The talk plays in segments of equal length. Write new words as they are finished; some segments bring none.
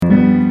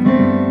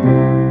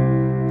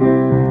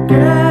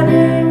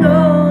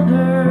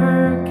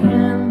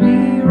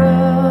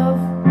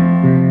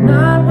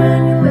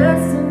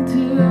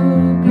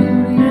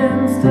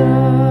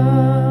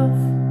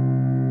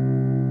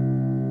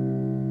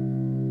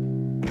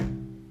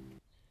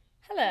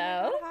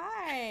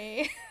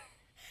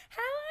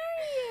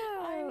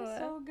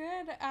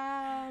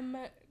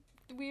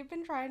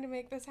trying to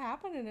make this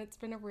happen, and it's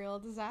been a real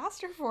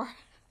disaster for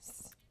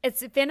us.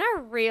 It's been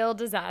a real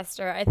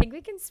disaster. I think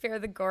we can spare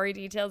the gory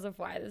details of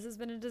why this has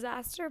been a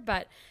disaster,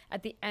 but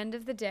at the end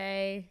of the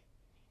day,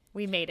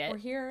 we made it. We're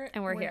here,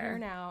 and we're here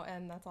now,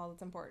 and that's all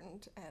that's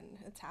important, and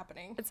it's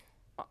happening.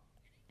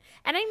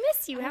 And I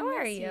miss you. How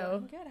are you?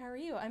 I'm good. How are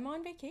you? I'm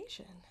on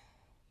vacation.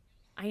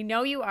 I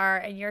know you are,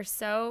 and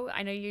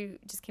I know you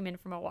just came in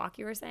from a walk,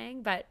 you were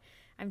saying, but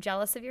I'm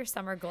jealous of your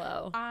summer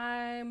glow.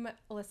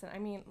 Listen, I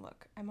mean,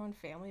 look, I'm on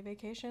family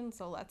vacation,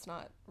 so let's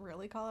not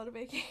really call it a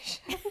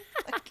vacation.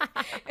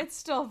 It's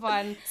still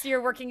fun. So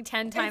you're working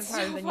 10 times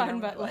harder than you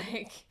normally but would.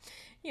 like,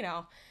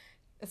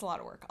 it's a lot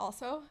of work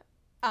also.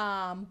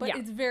 But Yeah.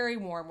 it's very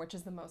warm, which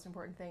is the most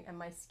important thing, and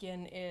my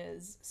skin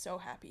is so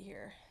happy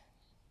here.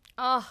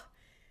 Oh,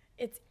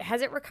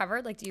 has it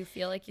recovered? Like, do you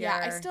feel like you're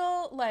I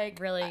still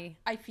really?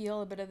 I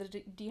feel a bit of the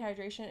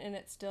dehydration in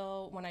it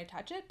still when I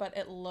touch it, but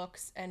it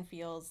looks and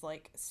feels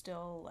like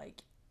still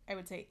like I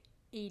would say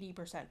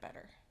 80%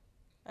 better.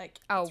 Like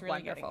it's really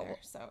wonderful. getting there.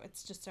 So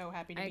it's just so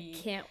happy to be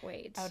Can't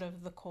wait. out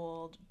of the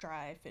cold,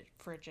 dry,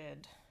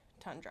 frigid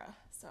tundra.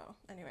 So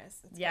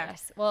anyways, it's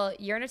Yes. good. Well,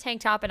 you're in a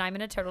tank top and I'm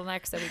in a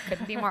turtleneck, so we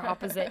couldn't be more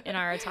opposite in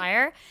our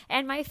attire.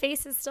 And my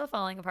face is still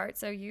falling apart,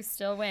 so you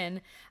still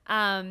win.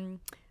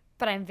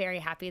 But I'm very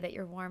happy that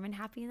you're warm and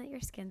happy and that your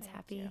skin's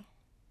happy.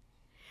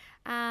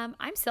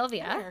 I'm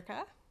Sylvia. Hi,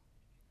 Erica.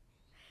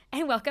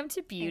 And welcome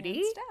to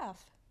Beauty. And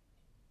Steph.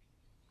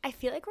 I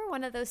feel like we're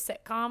one of those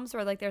sitcoms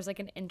where like there's like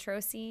an intro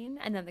scene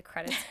and then the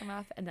credits come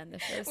up and then the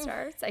show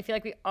starts. I feel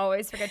like we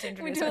always forget to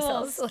introduce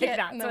ourselves. Like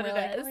that's what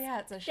it is. Oh yeah,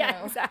 it's a show.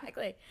 Yeah,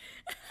 exactly.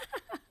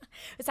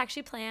 It's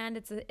actually planned.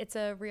 It's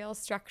a real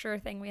structure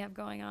thing we have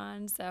going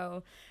on.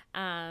 So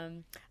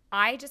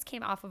I just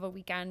came off of a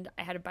weekend.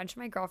 I had a bunch of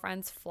my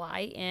girlfriends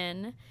fly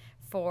in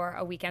for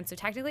a weekend. So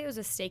technically it was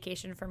a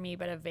staycation for me,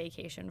 but a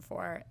vacation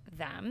for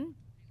them.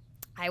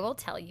 I will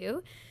tell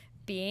you,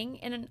 being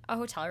in a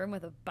hotel room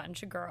with a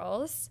bunch of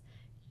girls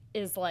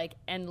is like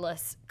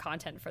endless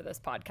content for this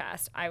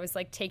podcast. I was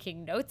like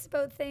taking notes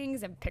about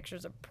things and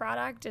pictures of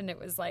product, and it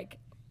was like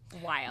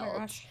wild. Oh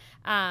my gosh.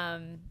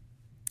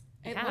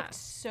 It looked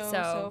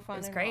so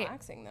fun and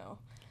relaxing though.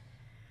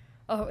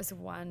 Oh, it was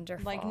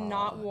wonderful. Like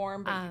not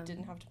warm, but you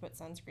didn't have to put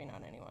sunscreen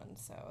on anyone.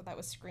 So that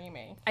was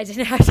screaming. I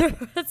didn't have to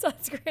put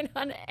sunscreen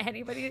on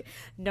anybody.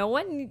 No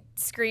one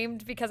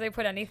screamed because I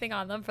put anything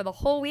on them for the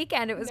whole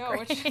weekend. It was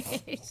great.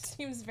 Which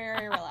seems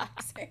very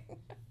relaxing.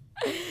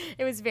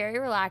 It was very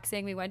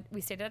relaxing. We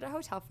stayed at a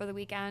hotel for the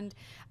weekend.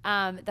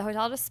 The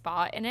hotel had a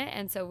spa in it,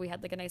 and so we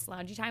had like a nice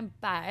loungy time,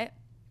 but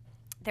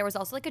there was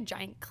also like a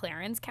giant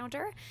clearance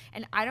counter,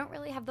 and I don't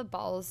really have the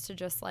balls to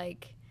just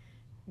like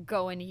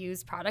go and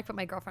use product, but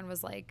my girlfriend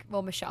was like,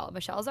 well,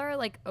 Michelle's our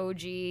like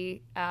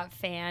OG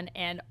fan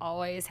and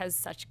always has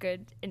such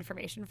good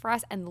information for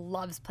us and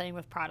loves playing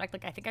with product.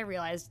 Like I think I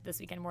realized this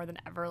weekend more than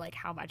ever like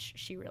how much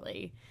she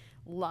really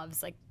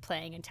loves like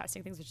playing and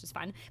testing things, which is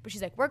fun. But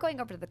she's like, we're going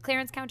over to the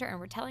clearance counter and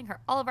we're telling her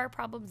all of our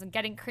problems and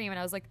getting cream. And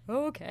I was like,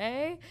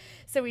 okay.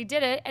 So we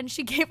did it, and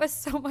she gave us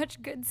so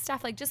much good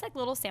stuff, like just like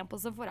little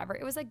samples of whatever.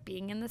 It was like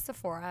being in the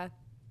Sephora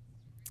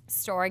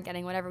store and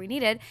getting whatever we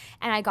needed.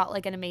 And I got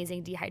like an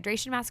amazing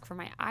dehydration mask for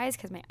my eyes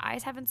because my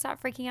eyes haven't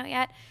stopped freaking out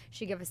yet.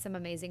 She gave us some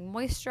amazing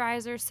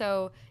moisturizer.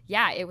 So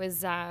yeah, it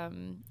was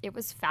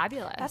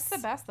fabulous. That's the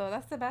best though.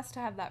 That's the best to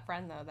have that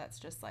friend though that's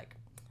just like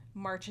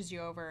marches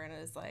you over and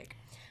is like,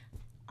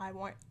 I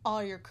want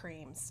all your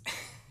creams.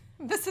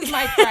 This is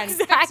my friend.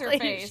 Exactly. Fix her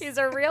face. She's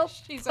a real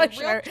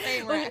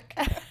train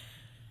wreck.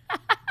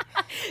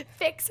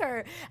 Fix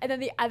her. And then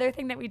the other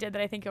thing that we did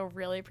that I think you'll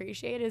really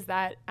appreciate is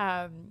that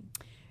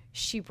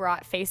she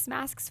brought face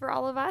masks for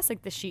all of us,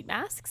 like the sheet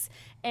masks.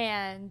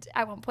 And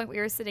at one point we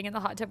were sitting in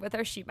the hot tub with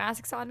our sheet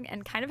masks on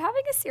and kind of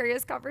having a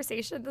serious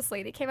conversation. This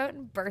lady came out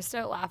and burst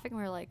out laughing.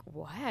 We're like,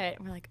 what? And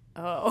we're like,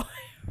 oh,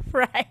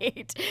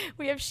 right.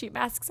 We have sheet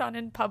masks on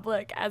in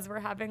public as we're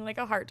having like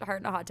a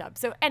heart-to-heart in a hot tub.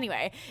 So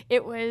anyway,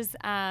 it was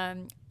a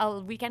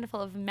weekend full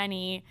of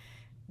many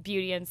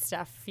beauty and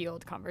stuff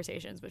fueled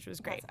conversations, which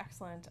was great. That's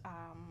excellent.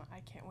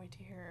 I can't wait to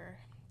hear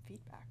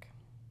feedback.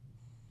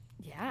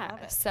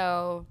 Yeah.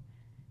 So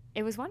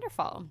it was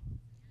wonderful.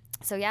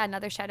 So yeah,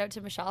 another shout out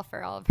to Michelle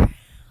for all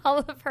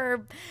of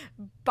her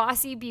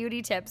bossy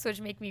beauty tips, which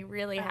make me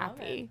really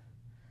happy.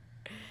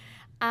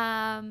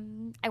 I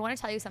want to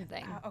tell you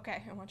something.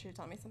 Okay, I want you to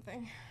tell me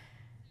something.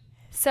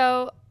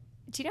 So,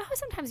 do you know how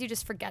sometimes you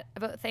just forget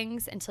about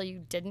things until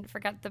you didn't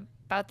forget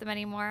about them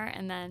anymore,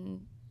 and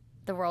then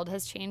the world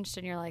has changed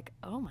and you're like,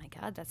 oh my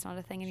God, that's not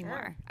a thing anymore.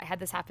 Sure. I had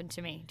this happen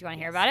to me. Do you want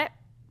to hear about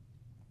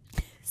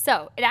it?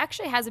 So it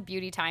actually has a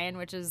beauty tie-in,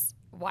 which is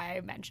why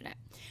I mention it.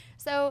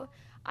 So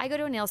I go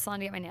to a nail salon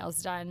to get my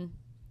nails done,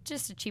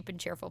 just a cheap and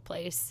cheerful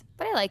place,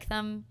 but I like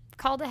them.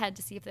 Called ahead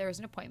to see if there was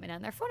an appointment,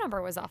 and their phone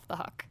number was off the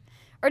hook.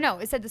 Or no,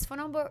 it said this phone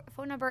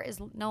number is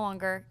no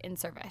longer in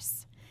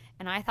service.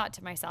 And I thought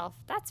to myself,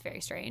 that's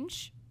very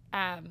strange.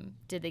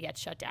 Did they get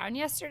shut down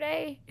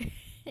yesterday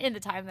in the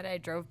time that I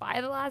drove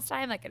by the last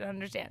time? Like, I don't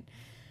understand.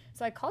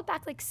 So I called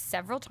back like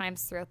several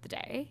times throughout the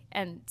day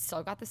and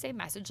still got the same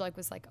message. Like,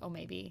 was like, oh,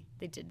 maybe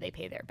they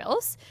pay their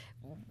bills?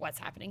 What's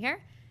happening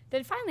here?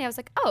 Then finally I was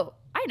like, oh,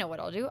 I know what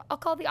I'll do. I'll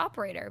call the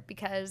operator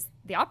because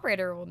the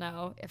operator will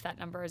know if that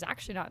number is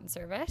actually not in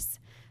service.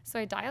 So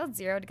I dialed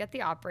 0 to get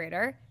the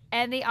operator,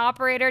 and the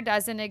operator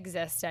doesn't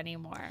exist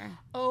anymore.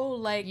 Oh,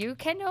 like You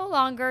can no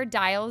longer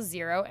dial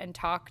 0 and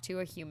talk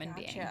to a human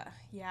being. gotcha.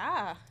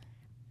 Yeah.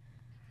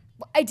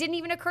 It didn't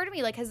even occur to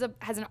me, like, has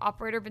an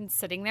operator been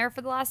sitting there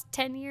for the last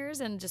 10 years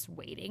and just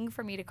waiting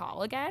for me to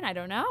call again? I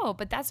don't know,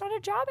 but that's not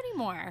a job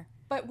anymore.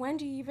 But when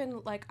do you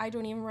even, like, I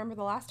don't even remember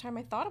the last time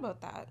I thought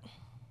about that.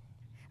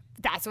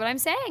 That's what I'm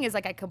saying, is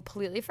like I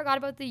completely forgot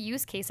about the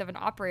use case of an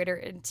operator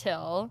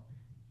until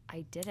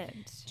I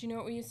didn't. Do you know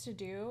what we used to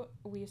do?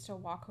 We used to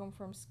walk home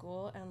from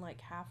school, and like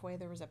halfway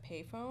there was a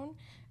payphone,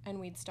 and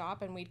we'd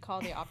stop and we'd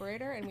call the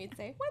operator and we'd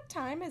say, "What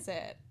time is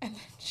it?" And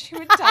then she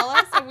would tell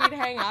us, and we'd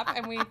hang up,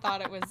 and we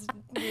thought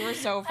we were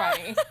so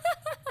funny.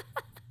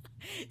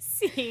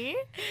 See?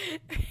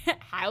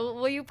 How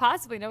will you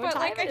possibly know what But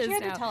time like, it is she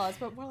had now? to tell us,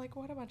 but we're like,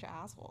 what a bunch of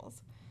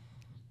assholes.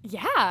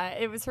 Yeah,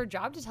 it was her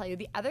job to tell you.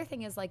 The other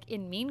thing is, like,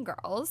 in Mean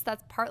Girls,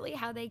 that's partly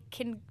how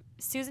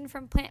Susan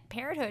from Planned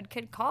Parenthood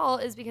could call,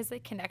 is because they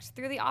connect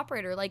through the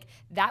operator. Like,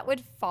 that would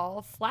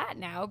fall flat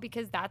now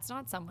because that's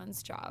not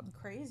someone's job.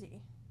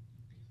 Crazy.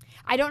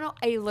 I don't know.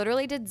 I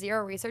literally did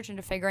zero research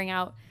into figuring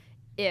out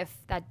if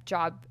that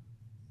job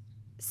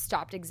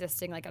stopped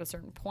existing, like, at a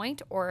certain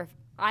point, or if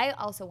I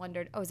also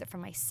wondered, oh, is it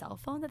from my cell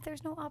phone that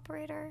there's no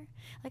operator?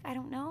 Like, I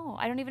don't know.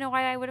 I don't even know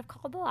why I would have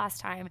called the last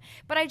time.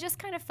 But I just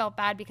kind of felt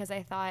bad because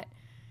I thought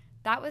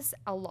that was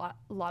a lot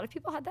of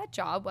people had that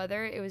job,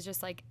 whether it was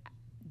just like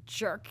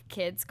jerk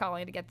kids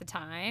calling to get the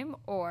time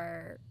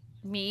or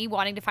me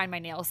wanting to find my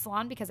nail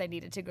salon because I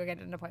needed to go get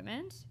an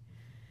appointment.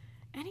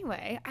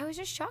 Anyway, I was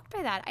just shocked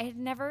by that.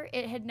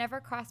 It had never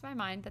crossed my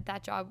mind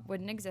that job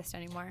wouldn't exist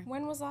anymore.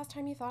 When was the last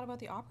time you thought about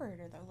the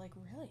operator, though? Like,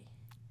 really?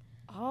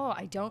 Oh,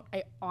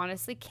 I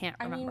honestly can't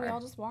remember. I mean, we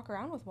all just walk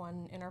around with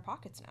one in our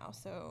pockets now,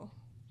 so.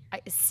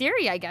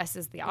 Siri, I guess,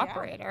 is the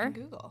operator. Yeah, and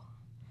Google.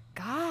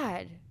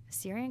 God,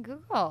 Siri and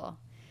Google.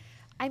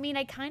 I mean,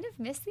 I kind of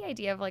miss the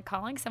idea of like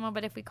calling someone,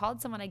 but if we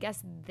called someone, I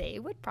guess they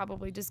would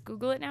probably just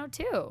Google it now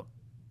too.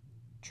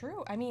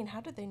 True. I mean,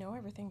 how did they know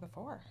everything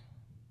before?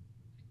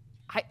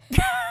 I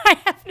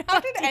have no How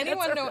did idea.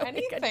 anyone That's a know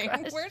really good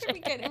anything? Where did we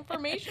question. get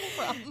information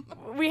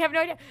from? We have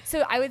no idea.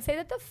 So I would say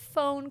that the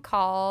phone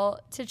call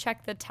to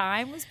check the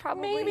time was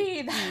probably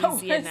Maybe that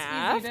easy was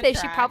enough. easy to She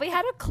track. probably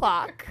had a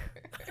clock.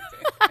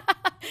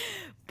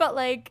 But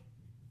like,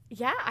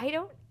 yeah, I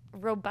don't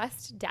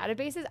robust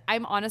databases.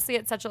 I'm honestly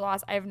at such a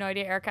loss. I have no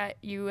idea, Erica.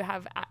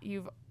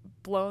 You've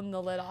blown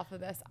the lid off of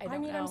this. I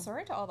don't know. I'm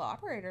sorry to all the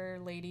operator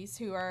ladies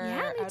who are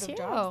Yeah, me out too. of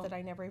jobs that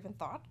I never even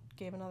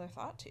gave another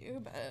thought to,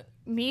 but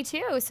Me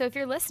too. So if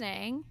you're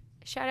listening,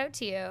 shout out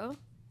to you.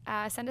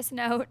 Send us a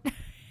note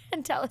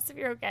and tell us if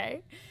you're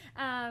okay.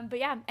 But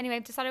yeah, anyway,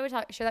 just thought I would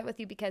share that with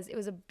you because it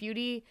was a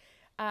beauty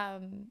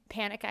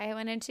panic I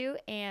went into.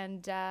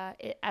 And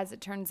as it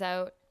turns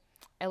out,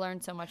 I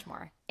learned so much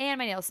more. And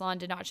my nail salon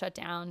did not shut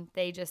down.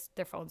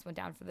 Their phones went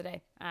down for the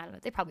day. I don't know.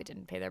 They probably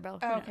didn't pay their bill.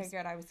 Who okay, knows?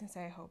 good. I was going to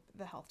say, I hope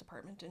the health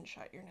department didn't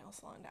shut your nail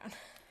salon down.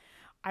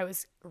 I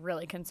was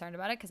really concerned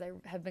about it because I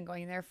have been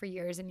going there for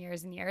years and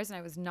years and years, and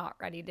I was not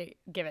ready to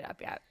give it up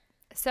yet.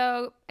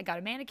 So I got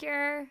a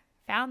manicure,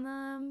 found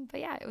them. But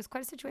yeah, it was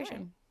quite a situation.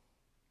 Right.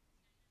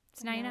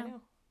 So now you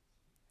know.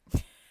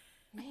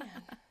 Man.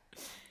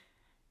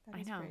 That I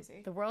is know.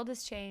 crazy. The world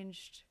has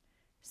changed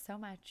so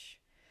much.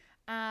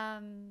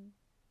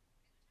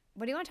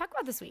 What do you want to talk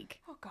about this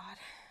week? Oh, God.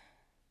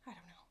 I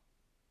don't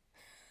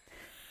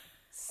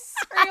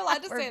know. Are you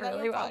allowed to We're say that on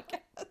really a well.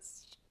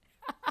 podcast?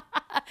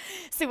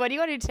 So what do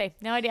you want to do today?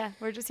 No idea.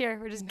 We're just here.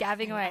 We're just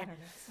gabbing away. I don't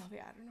know,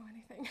 Sylvia. I don't know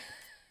anything.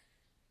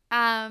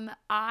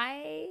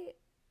 I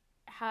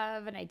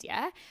have an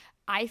idea.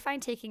 I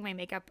find taking my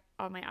makeup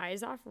on my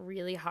eyes off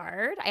really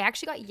hard. I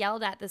actually got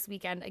yelled at this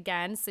weekend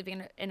again,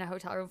 sleeping in a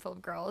hotel room full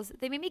of girls.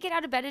 They made me get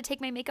out of bed to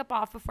take my makeup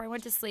off before I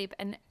went to sleep.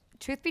 And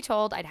truth be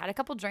told, I'd had a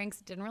couple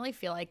drinks, didn't really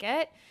feel like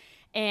it.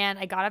 And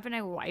I got up and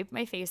I wiped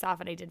my face off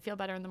and I did feel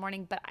better in the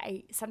morning. But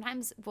I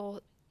sometimes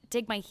will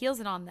dig my heels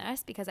in on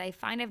this because I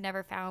find I've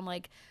never found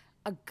like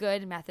a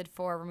good method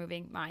for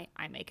removing my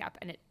eye makeup.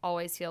 And it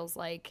always feels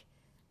like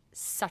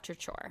such a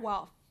chore.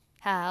 Well,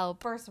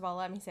 Help. first of all,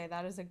 let me say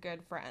that is a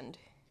good friend.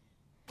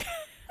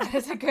 That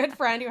is a good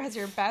friend who has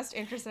your best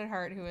interest at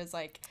heart, who is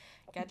like,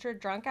 get your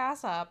drunk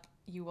ass up.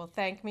 You will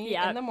thank me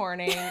in the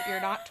morning.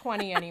 You're not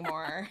 20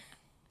 anymore.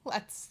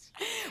 Let's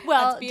be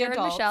Darren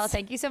adults. Michelle,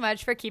 thank you so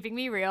much for keeping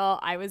me real.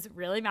 I was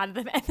really mad at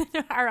them. And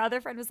then our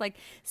other friend was like,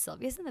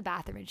 Sylvia's in the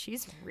bathroom and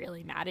she's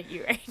really mad at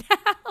you right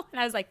now. And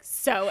I was like,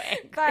 so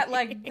angry. But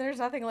like, there's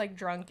nothing like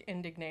drunk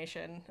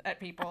indignation at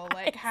people.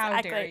 Like,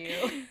 how dare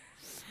Exactly. you?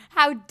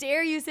 How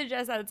dare you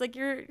suggest that? It's like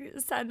your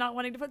son not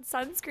wanting to put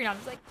sunscreen on.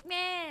 It's like,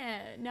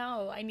 man,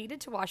 no, I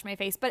needed to wash my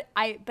face. But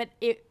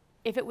if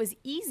it was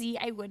easy,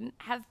 I wouldn't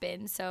have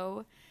been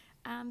so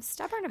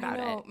stubborn about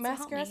I know. it. So help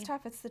Mascara's me.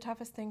 tough. It's the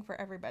toughest thing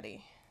for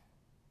everybody.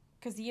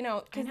 because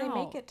they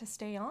make it to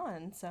stay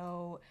on,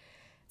 so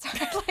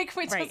like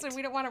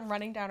we don't want them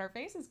running down our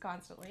faces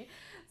constantly,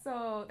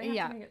 so they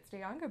have to make it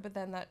stay on good, but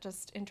then that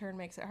just in turn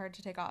makes it hard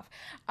to take off.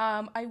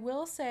 I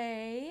will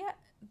say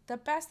the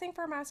best thing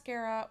for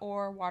mascara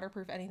or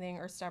waterproof anything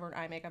or stubborn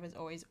eye makeup is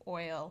always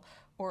oil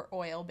or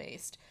oil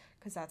based,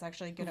 because that's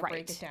actually going to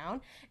break it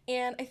down.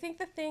 And I think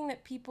the thing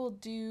that people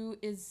do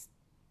is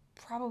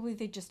probably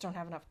they just don't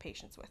have enough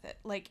patience with it.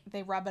 Like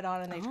they rub it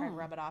on and they try and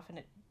rub it off and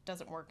it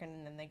doesn't work,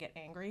 and then they get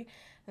angry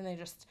and they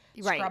just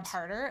scrub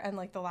harder. And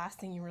like the last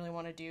thing you really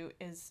want to do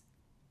is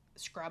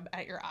scrub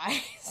at your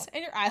eyes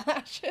and your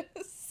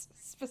eyelashes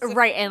specifically.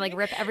 Right, and like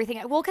rip everything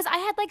out. Well, because I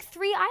had like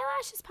 3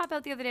 eyelashes pop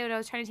out the other day when I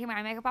was trying to take my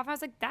eye makeup off. I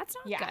was like, that's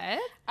not good.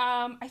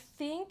 I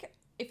think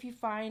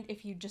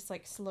if you just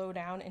like slow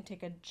down and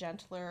take a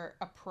gentler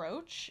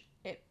approach,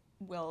 it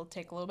will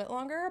take a little bit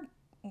longer,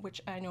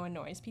 which I know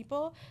annoys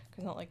people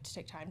because they don't like to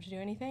take time to do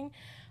anything,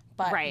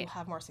 but you'll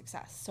have more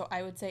success. So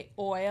I would say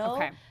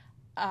oil,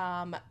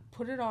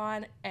 put it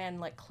on and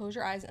like close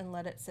your eyes and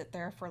let it sit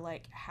there for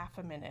like half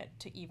a minute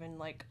to even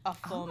like a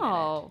full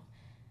minute.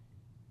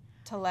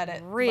 To let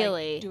it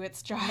really do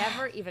its job.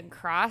 Never even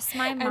crossed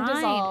my mind.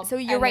 Dissolve. So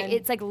you're right.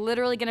 It's like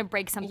literally going to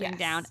break something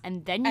down,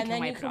 and then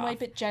you can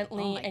wipe it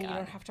gently, and you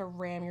don't have to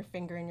ram your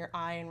finger in your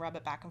eye and rub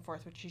it back and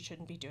forth, which you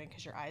shouldn't be doing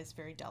because your eye is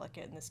very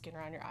delicate and the skin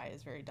around your eye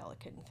is very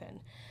delicate and thin.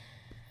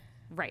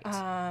 Right.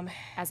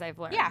 As I've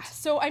learned. Yeah.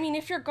 So, I mean,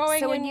 if you're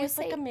going in with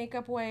like a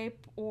makeup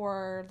wipe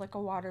or like a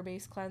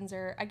water-based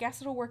cleanser, I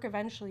guess it'll work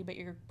eventually, but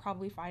you're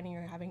probably finding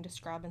you're having to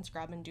scrub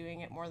and doing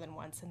it more than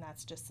once, and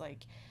that's just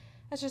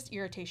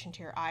irritation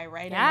to your eye,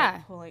 right?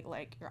 Yeah. And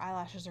like your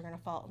eyelashes are gonna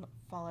fall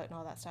out and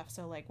all that stuff.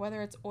 So like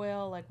whether it's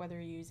oil, like whether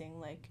you're using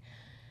like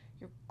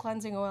your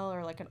cleansing oil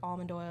or like an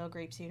almond oil,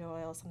 grapeseed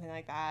oil, something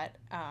like that,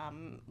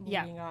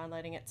 leaving on,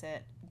 letting it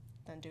sit,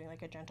 then doing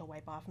like a gentle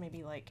wipe off,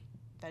 maybe like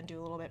then do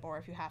a little bit more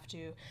if you have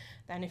to.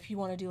 Then if you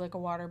want to do like a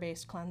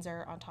water-based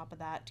cleanser on top of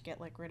that to get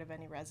like rid of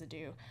any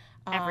residue,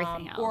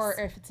 everything else, or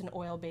if it's an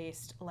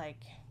oil-based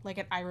like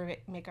an eye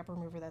makeup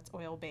remover that's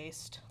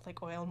oil-based,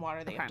 like oil and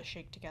water that you have to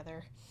shake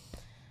together.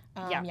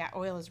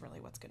 Oil is really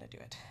what's going to do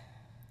it.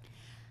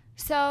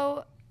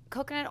 So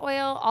coconut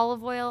oil,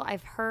 olive oil,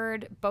 I've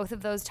heard both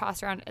of those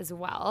tossed around as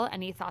well.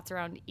 Any thoughts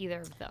around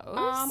either of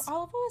those?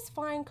 Olive oil is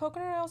fine.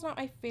 Coconut oil is not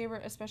my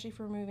favorite, especially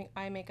for removing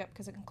eye makeup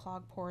because it can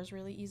clog pores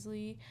really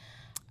easily.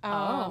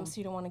 So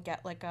you don't want to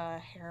get like a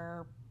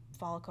hair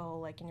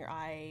follicle like in your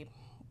eye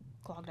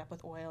clogged up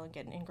with oil and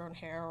get an ingrown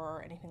hair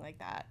or anything like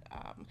that.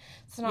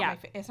 It's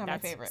not my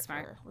favorite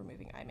for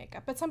removing eye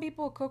makeup. But some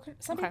people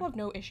people have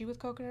no issue with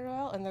coconut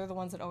oil, and they're the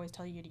ones that always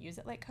tell you to use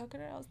it. Like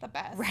coconut oil is the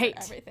best for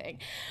everything.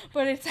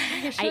 But it's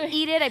actually, I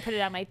eat it. I put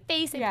it on my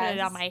face. I put it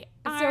on my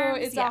arms. So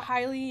it's a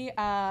highly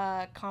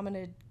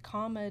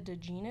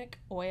comedogenic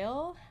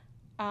oil.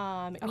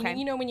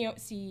 Meaning, when you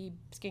see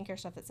skincare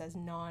stuff that says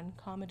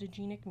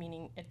non-comedogenic,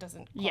 meaning it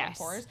doesn't clog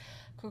pores,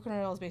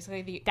 coconut oil is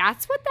basically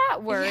that's what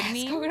that word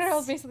means. Coconut oil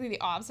is basically the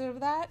opposite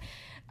of that.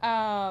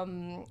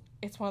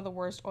 It's one of the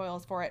worst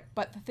oils for it,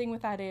 but the thing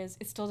with that is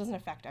it still doesn't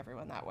affect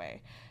everyone that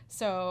way.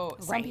 So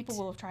some people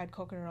will have tried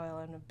coconut oil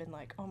and have been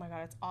like, oh my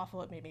god, it's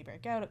awful, it made me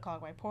break out, it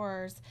clogged my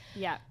pores,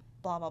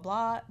 blah blah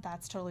blah.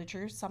 That's totally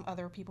true. Some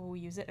other people will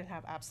use it and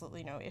have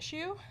absolutely no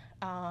issue,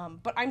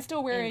 but I'm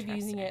still wary of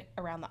using it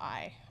around the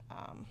eye.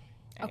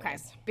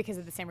 Because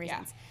of the same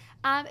reasons.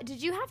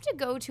 Did you have to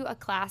go to a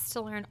class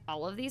to learn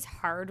all of these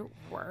hard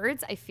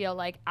words? I feel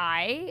like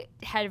I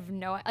have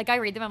I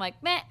read them, I'm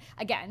like, meh,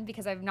 again,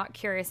 because I'm not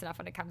curious enough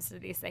when it comes to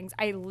these things.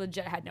 I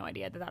legit had no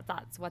idea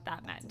that's what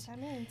that meant. That's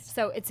what that means.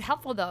 So it's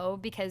helpful though,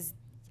 because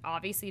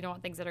obviously you don't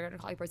want things that are going to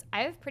clog your pores.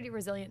 I have pretty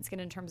resilient skin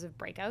in terms of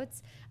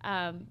breakouts,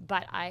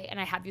 but I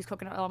have used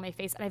coconut oil on my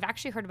face, and I've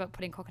actually heard about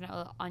putting coconut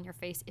oil on your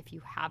face if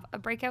you have a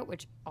breakout,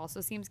 which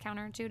also seems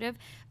counterintuitive.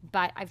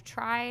 But I've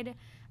tried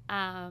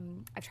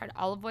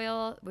olive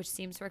oil, which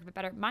seems to work a bit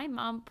better. My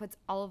mom puts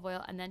olive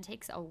oil and then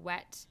takes a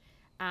wet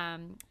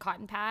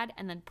cotton pad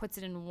and then puts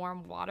it in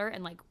warm water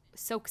and like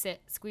soaks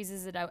it,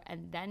 squeezes it out,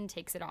 and then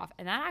takes it off.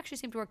 And that actually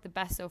seemed to work the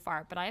best so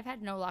far. But I've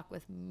had no luck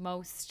with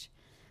most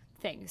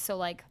things. So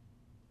like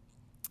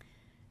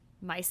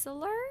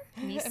micellar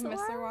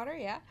water,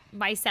 yeah.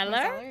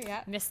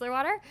 Micellar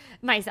water.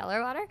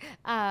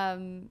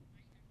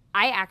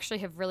 I actually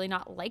have really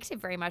not liked it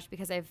very much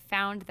because I've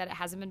found that it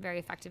hasn't been very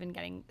effective in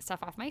getting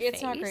stuff off my face.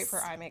 It's not great for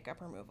eye makeup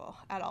removal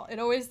at all.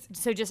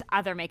 So just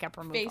other makeup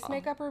removal. Face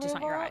makeup removal,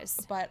 just not your eyes.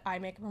 But eye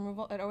makeup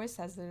removal, it always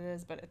says that it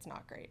is, but it's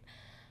not great.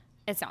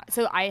 It's not.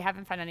 So I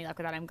haven't found any luck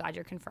with that. I'm glad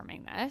you're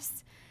confirming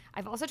this.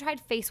 I've also tried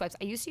face wipes.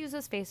 I used to use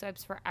those face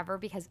wipes forever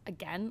because,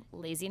 again,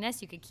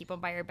 laziness. You could keep them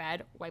by your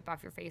bed, wipe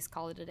off your face,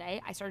 call it a day.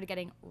 I started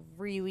getting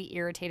really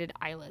irritated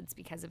eyelids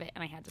because of it,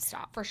 and I had to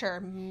stop. For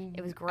sure.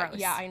 It was gross.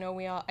 Yeah, I know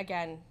we all,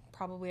 again,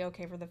 probably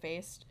okay for the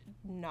face.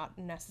 Not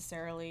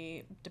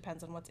necessarily,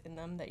 depends on what's in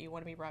them that you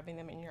want to be rubbing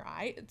them in your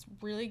eye. It's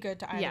really good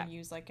to either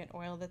use like an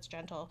oil that's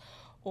gentle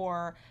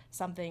or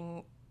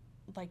something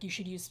like you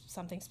should use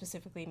something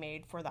specifically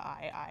made for the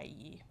eye,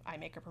 i.e. eye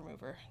makeup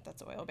remover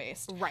that's oil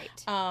based. Right.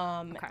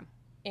 Okay.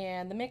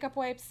 And the makeup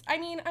wipes, I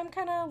mean, I'm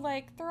kind of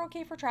like, they're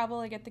okay for travel.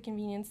 I get the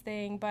convenience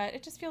thing, but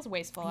it just feels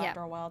wasteful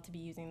after a while to be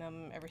using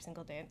them every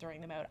single day and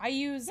throwing them out. I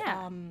use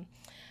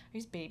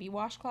baby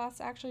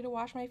washcloths actually to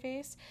wash my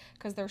face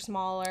because they're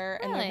smaller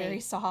and they're very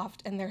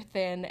soft and they're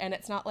thin, and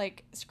it's not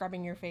like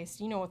scrubbing your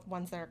face. You know, with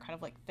ones that are kind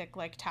of like thick,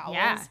 like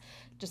towels,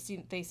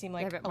 they seem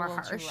like a little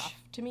harsh. Too rough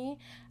to me.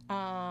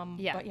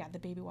 But yeah, the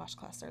baby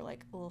washcloths are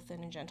like a little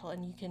thin and gentle,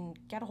 and you can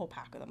get a whole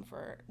pack of them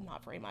for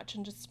not very much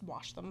and just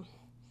wash them.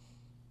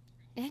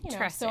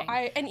 Interesting.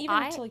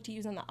 So to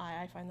use on the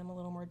eye, I find them a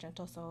little more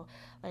gentle. So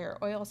layer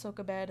oil soak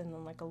a bed and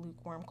then like a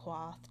lukewarm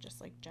cloth, just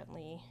like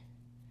gently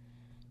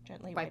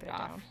wipe it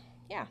off. Down.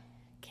 Yeah.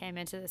 Okay, I'm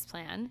into this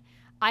plan.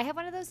 I have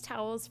one of those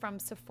towels from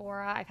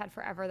Sephora I've had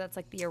forever that's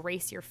like the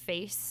erase your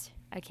face.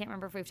 I can't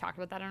remember if we've talked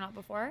about that or not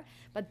before,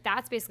 but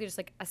that's basically just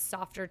like a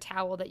softer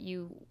towel that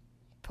you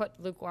put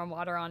lukewarm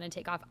water on and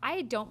take off.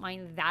 I don't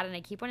mind that, and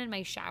I keep one in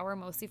my shower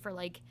mostly for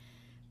like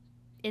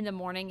in the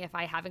morning if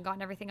I haven't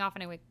gotten everything off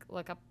and I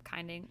look up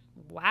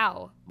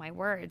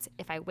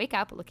if I wake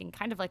up looking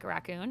kind of like a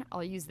raccoon,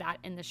 I'll use that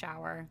in the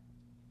shower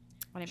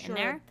when I'm in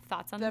there.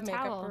 Thoughts on the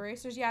makeup towel?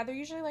 Erasers? Yeah, they're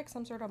usually like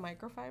some sort of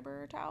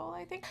microfiber towel,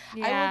 I think.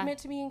 Yeah. I will admit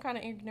to being kind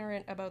of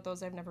ignorant about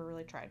those. I've never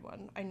really tried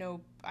one. I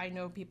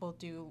know people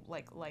do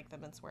like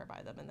them and swear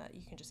by them, and that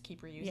you can just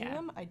keep reusing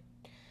them.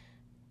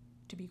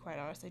 To be quite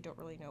honest, I don't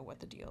really know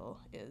what the deal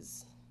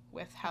is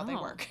with how they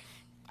work.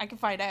 I can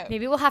find out.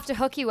 Maybe we'll have to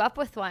hook you up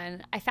with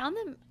one.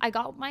 I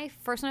got my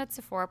first one at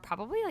Sephora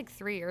probably like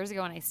 3 years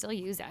ago, and I still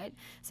use it.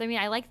 So, I mean,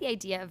 I like the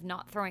idea of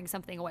not throwing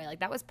something away. Like,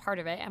 that was part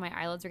of it, and my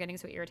eyelids were getting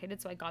so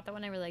irritated, so I got that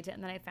one. I really liked it.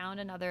 And then I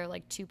found another,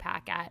 like,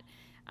 2-pack at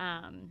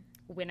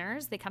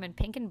Winners. They come in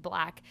pink and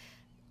black.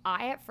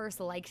 I at first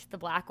liked the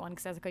black one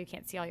because I was like, oh, you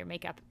can't see all your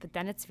makeup. But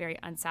then it's very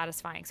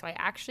unsatisfying. So I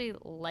actually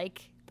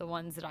like the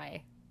ones that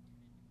I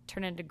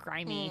turn into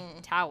grimy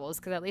towels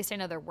because at least I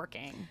know they're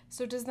working.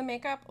 So does the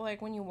makeup,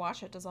 like when you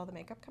wash it, does all the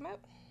makeup come out?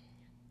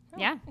 Oh,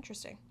 yeah.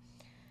 Interesting.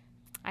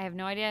 I have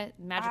no idea.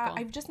 Magical.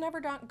 I've just never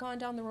gone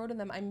down the road of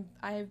them.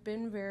 I've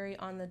been very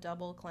on the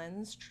double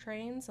cleanse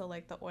train. So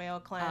like the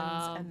oil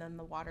cleanse and then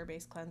the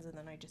water-based cleanse, and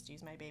then I just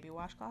use my baby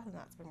washcloth, and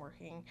that's been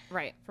working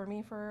for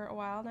me for a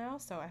while now.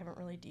 So I haven't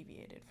really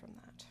deviated from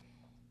that.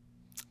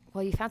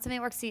 Well, you found something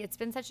that works. See, it's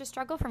been such a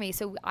struggle for me.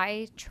 So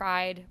I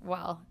tried,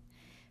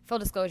 full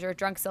disclosure,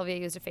 drunk Sylvia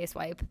used a face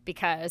wipe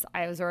because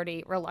I was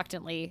already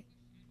reluctantly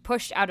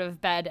pushed out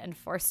of bed and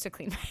forced to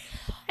clean my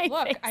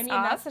face I mean,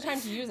 off. that's the time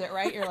to use it,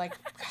 right? You're like,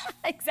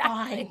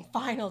 exactly.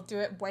 Fine, I'll do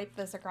it. Wipe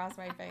this across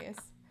my face.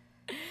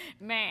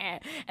 Man.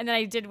 And then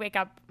I did wake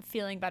up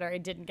feeling better. I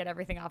didn't get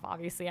everything off.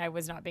 Obviously, I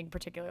was not being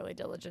particularly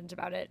diligent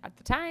about it at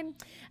the time.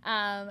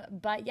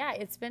 But yeah,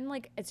 it's been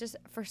like, it's just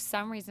for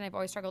some reason I've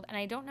always struggled. And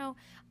I don't know,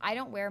 I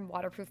don't wear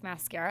waterproof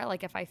mascara.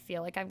 Like if I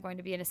feel like I'm going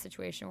to be in a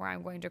situation where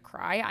I'm going to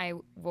cry, I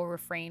will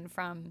refrain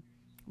from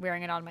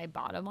wearing it on my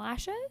bottom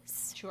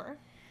lashes. Sure.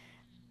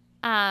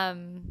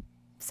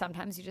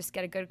 Sometimes you just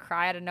get a good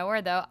cry out of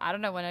nowhere, though. I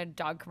don't know when a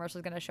dog commercial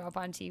is going to show up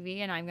on TV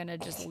and I'm going to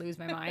just lose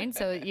my mind.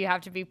 So you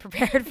have to be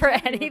prepared for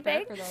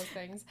anything. For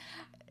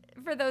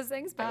those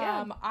things. But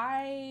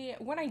yeah.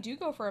 When I do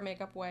go for a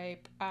makeup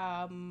wipe,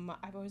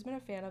 I've always been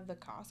a fan of the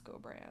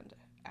Costco brand,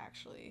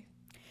 actually.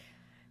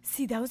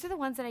 See, those are the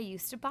ones that I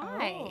used to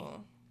buy.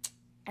 Oh.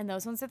 And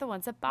those ones are the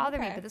ones that bother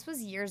me. But this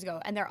was years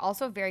ago. And they're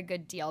also a very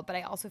good deal. But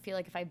I also feel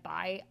like if I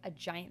buy a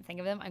giant thing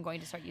of them, I'm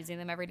going to start using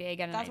them every day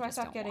again. That's why I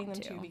stopped getting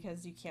them too,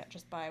 because you can't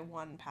just buy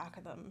one pack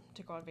of them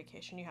to go on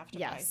vacation. You have to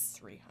buy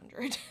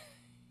 300.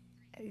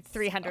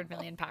 300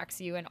 million packs.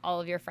 You and all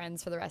of your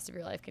friends for the rest of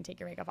your life can take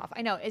your makeup off.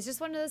 I know. It's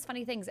just one of those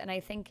funny things. And I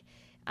think,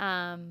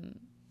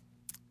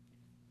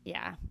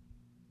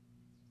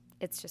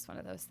 it's just one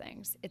of those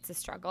things. It's a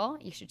struggle.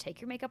 You should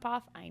take your makeup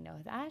off. I know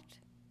that.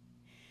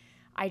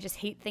 I just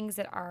hate things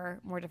that are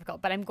more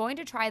difficult. But I'm going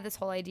to try this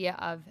whole idea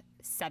of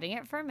setting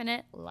it for a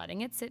minute,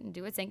 letting it sit and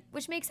do its thing,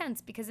 which makes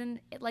sense because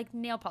like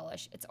nail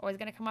polish, it's always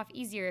going to come off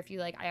easier if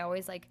you I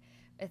always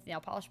with nail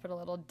polish, put a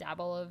little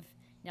dabble of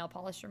nail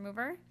polish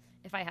remover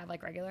if I have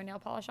regular nail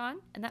polish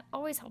on. And that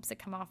always helps it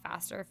come off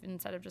faster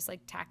instead of just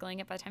tackling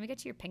it. By the time you get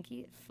to your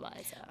pinky, it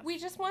flies off. We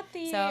just want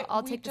the So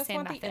I'll take the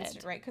same method. The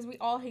instant, right? Because we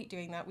all hate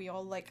doing that. We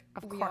all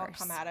all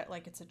come at it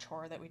like it's a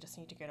chore that we just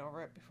need to get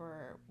over it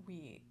before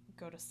we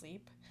go to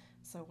sleep.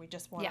 So we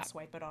just want to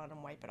swipe it on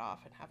and wipe it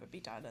off and have it be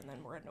done, and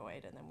then we're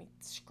annoyed, and then we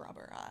scrub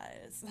our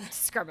eyes.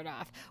 Scrub it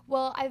off.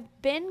 Well, I've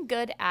been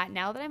good at,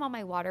 now that I'm on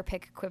my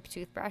Waterpik Quip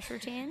toothbrush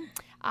routine,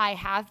 I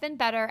have been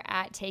better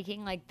at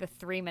taking the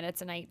 3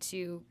 minutes a night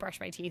to brush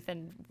my teeth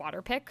and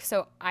Waterpik.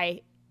 So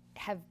I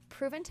have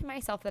proven to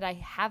myself that I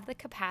have the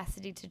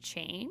capacity to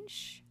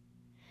change.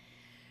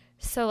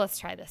 So let's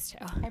try this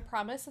too. I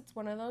promise it's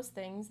one of those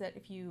things that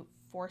if you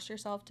force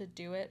yourself to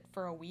do it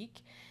for a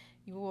week,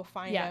 you will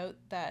find out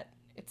that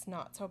it's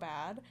not so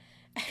bad.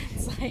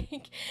 It's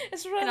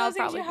it's one of those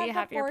things you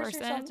have to force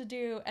yourself to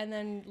do, and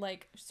then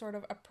sort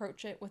of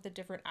approach it with a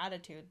different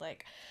attitude.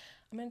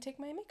 I'm going to take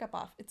my makeup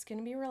off. It's going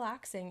to be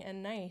relaxing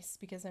and nice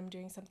because I'm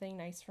doing something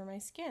nice for my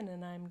skin,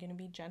 and I'm going to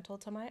be gentle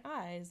to my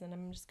eyes, and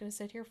I'm just going to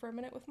sit here for a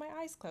minute with my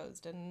eyes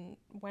closed. And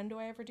when do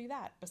I ever do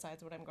that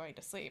besides when I'm going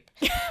to sleep?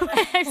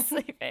 When I'm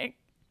sleeping.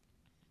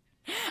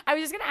 I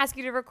was just going to ask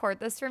you to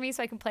record this for me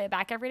so I can play it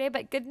back every day,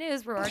 but good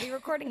news, we're already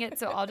recording it,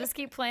 so I'll just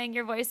keep playing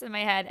your voice in my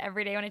head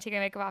every day when I take my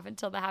makeup off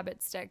until the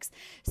habit sticks.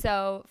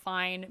 So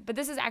fine. But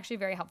this is actually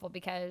very helpful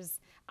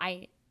because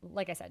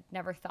like I said,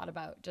 never thought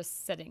about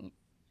just sitting,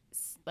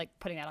 like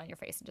putting that on your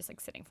face and just like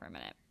sitting for a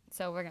minute.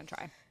 So we're going to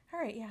try. All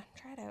right. Yeah.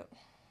 Try it out.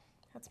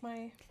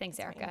 Thanks,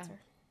 Erica.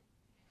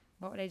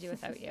 What would I do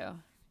without you?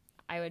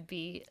 I would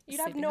be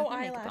You'd have no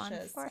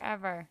eyelashes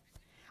forever.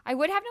 I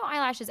would have no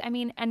eyelashes. I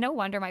mean, and no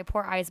wonder my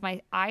poor eyes,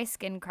 my eye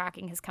skin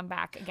cracking has come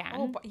back again.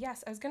 Oh, but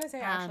yes. I was going to say,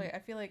 actually, I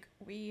feel like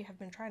we have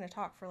been trying to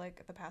talk for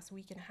like the past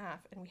week and a half,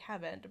 and we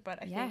haven't. But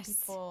I think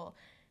people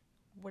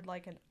would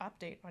like an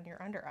update on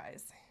your under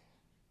eyes.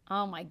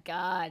 Oh, my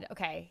God.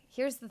 Okay.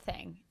 Here's the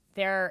thing.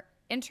 They're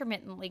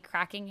intermittently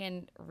cracking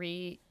and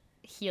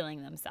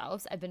healing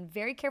themselves. I've been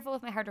very careful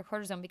with my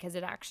hydrocortisone because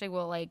it actually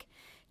will like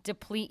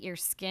deplete your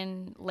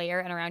skin layer,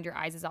 and around your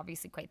eyes is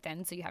obviously quite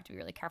thin, so you have to be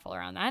really careful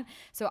around that.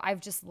 So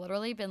I've just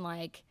literally been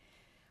like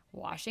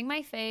washing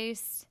my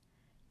face.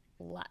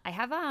 I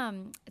have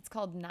it's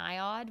called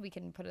Niod. We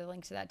can put a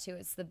link to that too.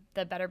 It's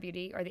the Better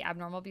Beauty or the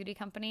Abnormal Beauty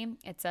company.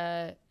 It's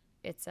a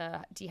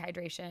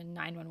dehydration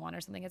 911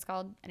 or something it's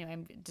called. Anyway,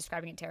 I'm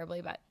describing it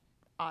terribly, but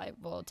I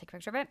will take a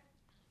picture of it.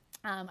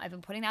 I've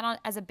been putting that on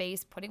as a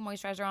base, putting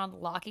moisturizer on,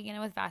 locking it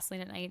in with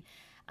Vaseline at night.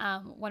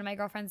 One of my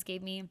girlfriends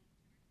gave me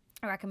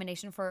a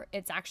recommendation for,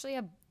 it's actually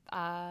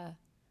I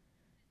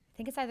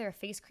think it's either a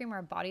face cream or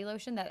a body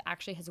lotion that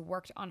actually has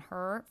worked on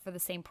her for the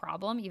same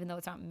problem, even though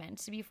it's not meant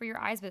to be for your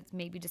eyes, but it's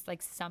maybe just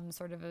like some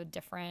sort of a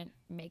different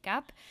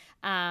makeup.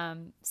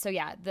 So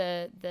yeah,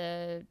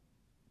 the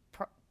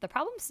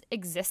problem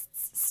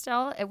exists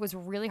still. It was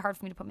really hard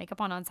for me to put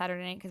makeup on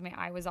Saturday night because my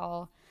eye was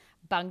all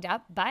bunged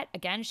up. But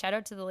again, shout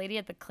out to the lady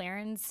at the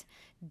clearance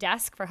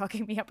desk for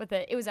hooking me up with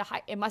it.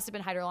 It must have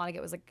been hyaluronic.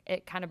 It was like,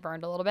 it kind of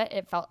burned a little bit.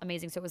 It felt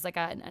amazing. So it was like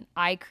an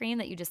eye cream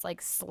that you just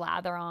like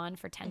slather on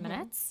for 10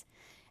 minutes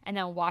and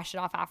then wash it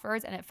off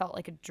afterwards. And it felt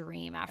like a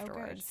dream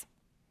afterwards.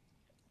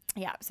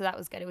 Yeah. So that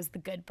was good. It was the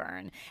good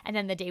burn. And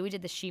then the day we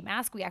did the sheet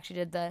mask, we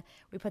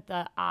put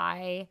the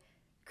eye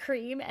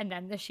cream and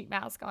then the sheet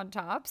mask on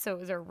top. So it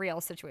was a real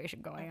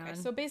situation going on.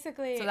 So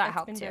basically, so that it's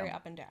helped been too. very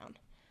up and down.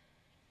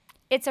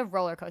 It's a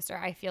roller coaster.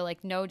 I feel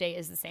like no day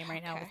is the same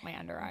right now with my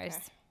under eyes.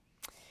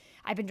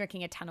 I've been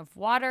drinking a ton of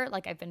water.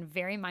 Like I've been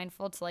very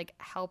mindful to like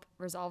help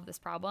resolve this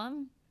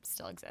problem.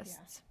 Still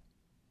exists.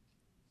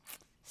 Yeah.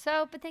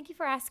 So, but thank you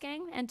for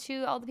asking. And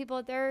to all the people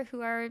out there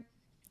who are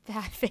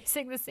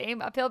facing the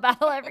same uphill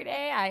battle every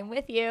day, I'm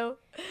with you.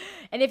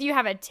 And if you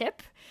have a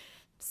tip,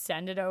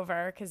 send it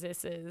over because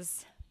this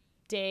is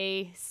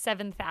day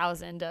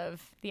 7,000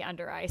 of the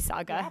under eye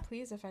saga. Yeah,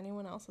 please, if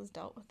anyone else has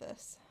dealt with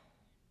this.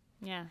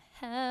 Yeah,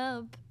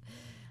 help.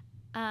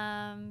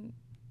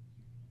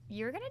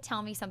 You're going to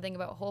tell me something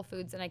about Whole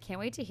Foods, and I can't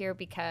wait to hear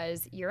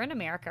because you're in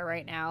America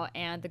right now,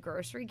 and the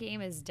grocery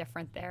game is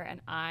different there, and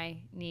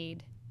I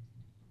need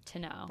to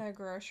know. The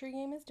grocery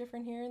game is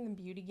different here, and the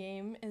beauty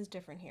game is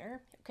different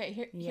here. Okay,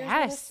 here's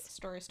where this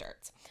story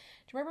starts. Do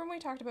you remember when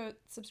we talked about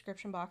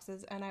subscription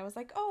boxes, and I was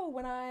like, oh,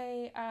 when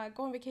I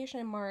go on vacation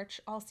in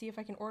March, I'll see if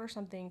I can order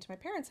something to my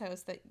parents'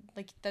 house that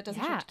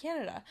doesn't ship to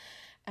Canada,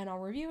 and I'll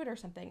review it or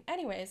something.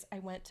 Anyways, I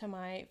went to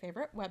my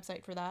favorite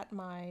website for that,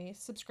 my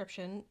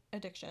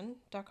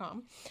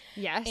subscriptionaddiction.com.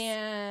 Yes,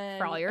 and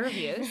for all your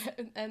reviews.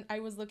 And I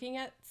was looking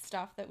at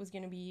stuff that was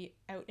going to be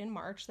out in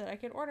March that I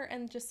could order,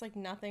 and just like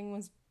nothing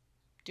was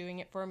doing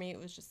it for me. It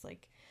was just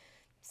like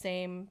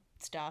same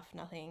stuff,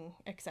 nothing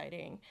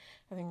exciting,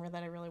 nothing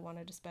that I really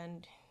wanted to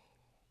spend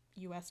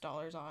US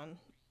dollars on.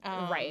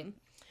 Right.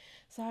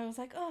 So I was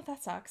like, oh,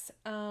 that sucks.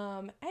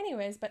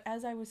 Anyways, but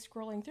as I was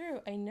scrolling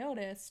through, I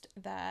noticed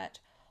that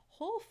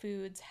Whole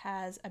Foods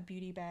has a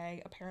beauty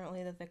bag,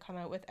 apparently, that they come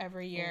out with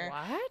every year.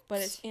 What?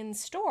 But it's in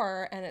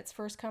store, and it's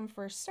first come,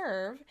 first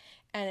serve,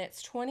 and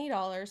it's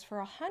 $20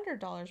 for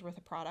 $100 worth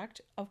of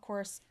product. Of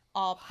course,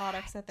 all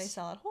products that they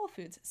sell at Whole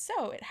Foods.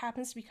 So it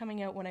happens to be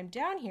coming out when I'm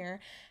down here,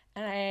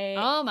 and I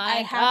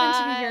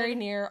happen to be very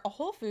near a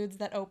Whole Foods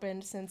that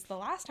opened since the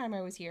last time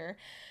I was here.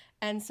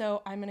 And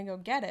so I'm going to go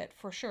get it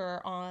for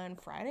sure on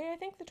Friday, I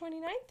think, the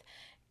 29th.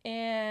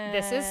 And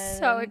this is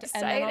so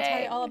exciting. And then I'll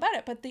tell you all about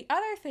it. But the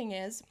other thing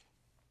is,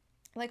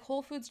 like,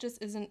 Whole Foods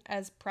just isn't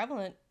as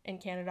prevalent in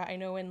Canada. I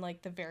know in,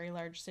 like, the very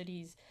large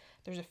cities,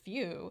 there's a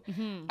few.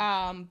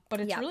 Mm-hmm. But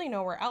it's really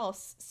nowhere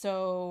else.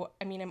 So,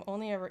 I mean, I'm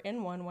only ever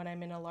in one when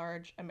I'm in a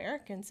large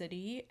American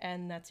city,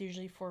 and that's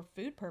usually for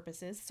food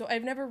purposes. So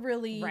I've never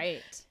really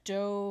dived.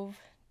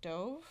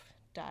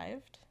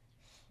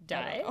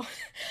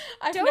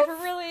 I've never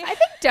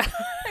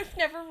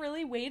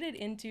really waded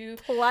into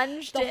the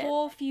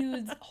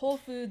Whole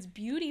Foods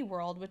beauty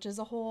world, which is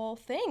a whole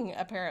thing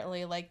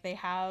apparently. Like they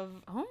have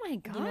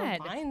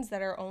lines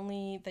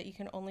that you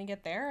can only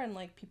get there, and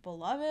like people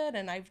love it.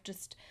 And I've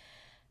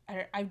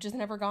I've just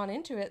never gone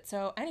into it.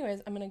 So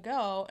anyways, I'm going to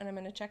go and I'm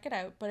going to check it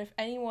out. But if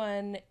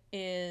anyone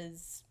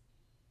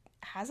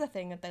has a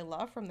thing that they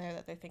love from there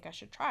that they think I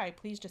should try,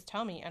 please just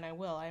tell me and I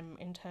will. I'm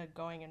into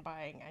going and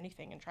buying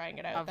anything and trying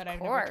it out I've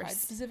never tried.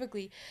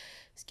 Specifically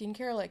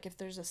skincare, like if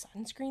there's a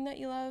sunscreen that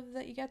you love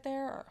that you get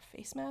there, or a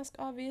face mask,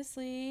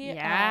 obviously.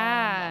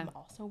 Yeah. I'm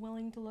also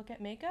willing to look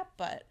at makeup,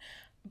 but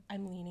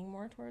I'm leaning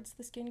more towards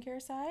the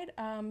skincare side.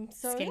 I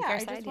just want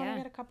to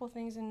get a couple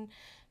things and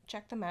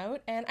check them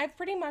out. And I've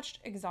pretty much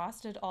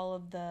exhausted all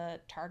of the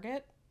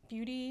Target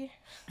beauty.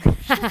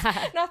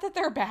 Not that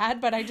they're bad,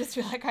 but I just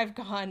feel like I've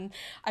gone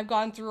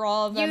through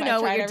all of them. You know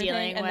I've tried what you're everything,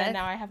 dealing and with. then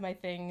now I have my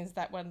things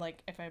that when,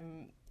 like, if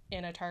I'm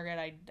in a Target,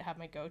 I have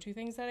my go-to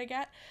things that I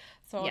get.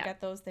 So I'll get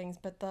those things.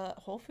 But the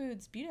Whole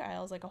Foods beauty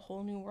aisle is like a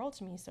whole new world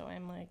to me. So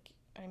I'm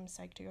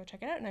psyched to go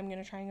check it out, and I'm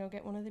gonna try and go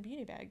get one of the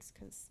beauty bags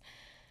because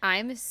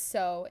I'm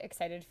so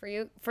excited for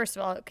you. First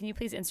of all, can you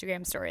please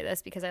Instagram story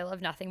this, because I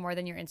love nothing more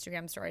than your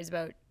Instagram stories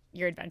about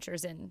your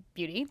adventures in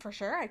beauty. For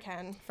sure I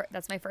can.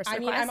 That's my first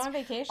request. I mean, I'm on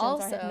vacation, so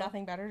I have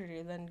nothing better to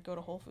do than go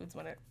to Whole Foods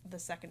the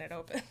second it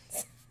opens.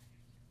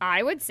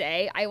 I would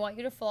say I want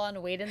you to full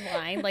on wait in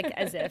line, like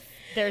as if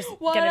there's gonna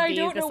be I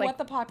don't this, know like, what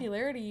the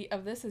popularity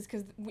of this is,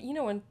 because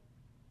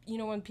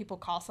when people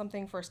call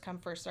something first come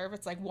first serve,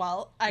 it's like,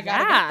 well, I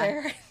gotta get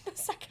there the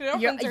second it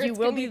opens. You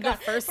will be the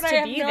first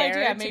to be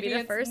there. Maybe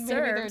the first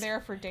served. Maybe they're there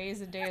for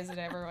days and days, and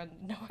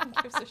no one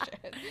gives a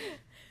shit.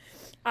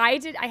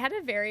 I had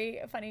a very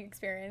funny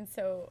experience.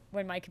 So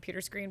when my computer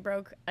screen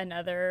broke,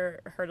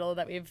 another hurdle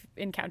that we've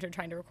encountered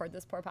trying to record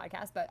this poor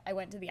podcast, but I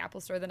went to the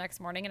Apple store the next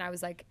morning and I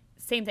was like,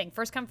 same thing,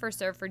 first come, first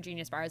serve for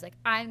Genius Bar. I was like,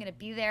 I'm going to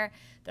be there,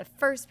 the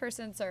first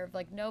person served.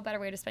 Like, no better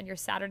way to spend your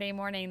Saturday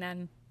morning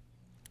than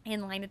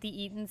in line at the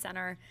Eaton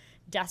Center,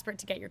 desperate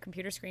to get your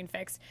computer screen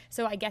fixed.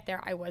 So I get there.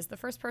 I was the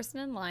first person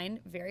in line.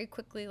 Very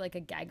quickly, like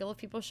a gaggle of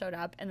people showed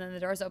up, and then the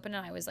doors opened,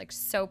 and I was like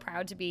so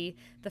proud to be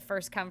the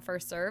first come,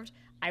 first served.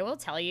 I will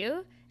tell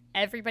you,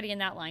 everybody in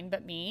that line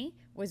but me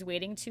was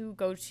waiting to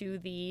go to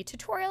the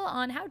tutorial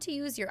on how to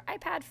use your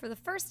iPad for the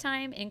first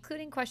time,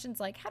 including questions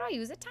like, how do I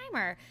use a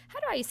timer? How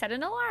do I set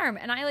an alarm?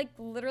 And I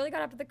literally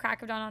got up at the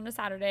crack of dawn on a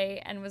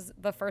Saturday and was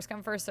the first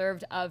come, first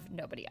served of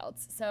nobody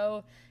else.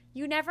 So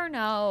you never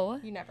know.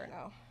 You never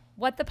know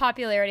what the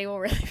popularity will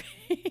really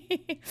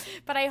be.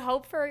 But I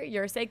hope for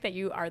your sake that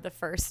you are the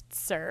first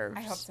served.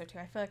 I hope so too.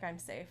 I feel like I'm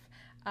safe.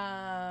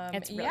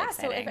 It's really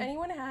exciting. So if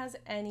anyone has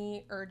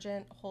any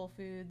urgent Whole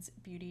Foods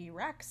beauty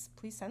recs,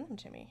 please send them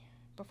to me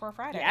before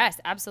Friday. Yes,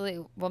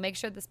 absolutely. We'll make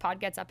sure this pod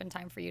gets up in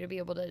time for you to be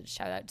able to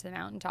shout out to the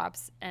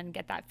mountaintops and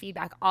get that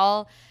feedback.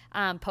 I'll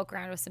poke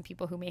around with some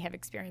people who may have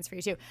experience for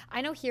you too.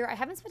 I know here, I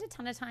haven't spent a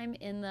ton of time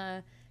in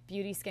the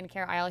beauty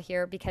skincare aisle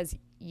here because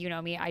you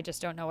know me, I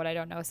just don't know what I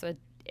don't know. So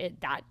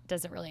that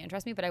doesn't really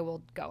interest me, but I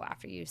will go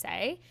after you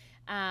say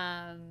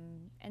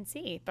and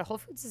see. But Whole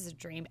Foods is a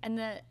dream.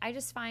 And I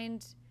just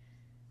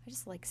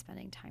like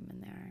spending time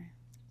in there.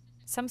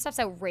 Some stuff's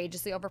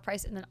outrageously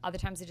overpriced, and then other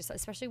times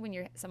especially when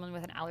you're someone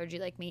with an allergy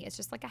like me, it's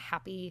just like a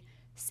happy,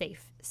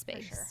 safe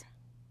space. For sure.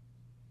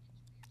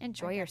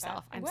 Enjoy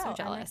yourself. I'm so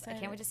jealous. I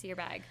can't wait to see your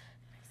bag.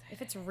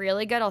 If it's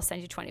really good, I'll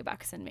send you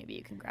 $20 and maybe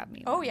you can grab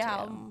me one. Oh yeah,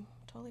 I'll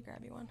totally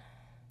grab you one.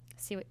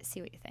 See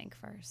what you think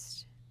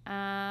first.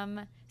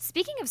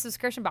 Speaking of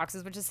subscription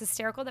boxes, which is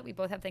hysterical that we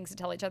both have things to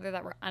tell each other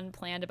that were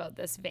unplanned about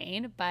this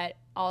vein, but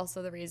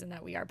also the reason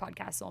that we are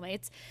podcast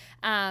soulmates.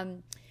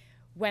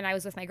 When I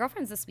was with my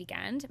girlfriends this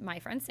weekend, my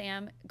friend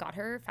Sam got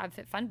her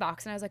FabFitFun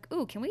box, and I was like,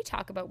 ooh, can we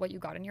talk about what you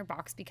got in your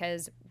box?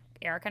 Because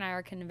Eric and I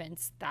are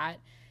convinced that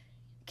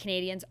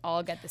Canadians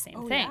all get the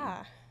same thing.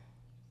 Yeah.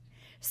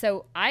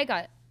 So I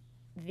got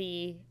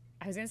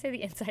I was going to say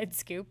the inside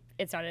scoop.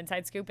 It's not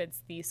inside scoop.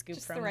 It's the scoop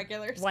just from the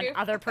regular one scoop.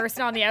 Other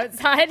person on the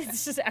outside.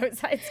 It's just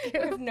outside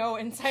scoop. With no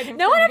inside information.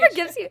 No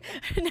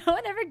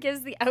one ever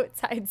gives the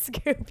outside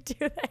scoop, do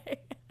they?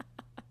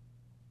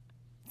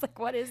 It's like,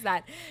 what is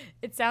that?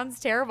 It sounds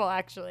terrible,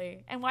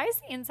 actually. And why is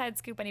the inside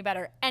scoop any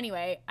better?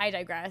 Anyway, I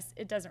digress.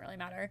 It doesn't really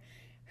matter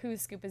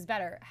whose scoop is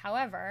better.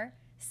 However,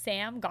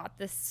 Sam got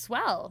this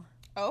swell.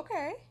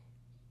 Okay.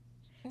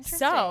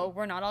 So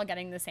we're not all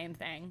getting the same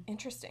thing.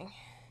 Interesting.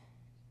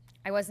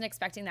 I wasn't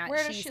expecting that.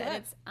 Where does she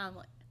live? It's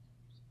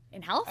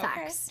in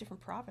Halifax. Okay.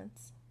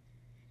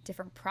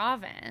 Different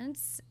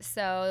province.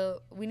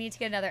 So we need to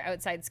get another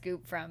outside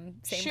scoop from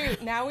same.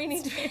 Shoot, now we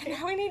need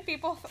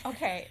people.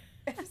 Okay.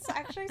 If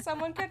actually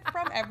someone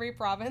from every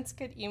province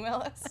could email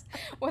us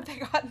what they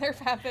got in their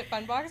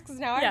FabFitFun box, because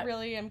now I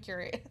really am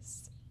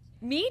curious.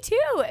 Me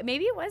too.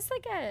 Maybe it was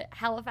like a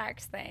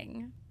Halifax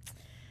thing.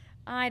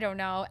 I don't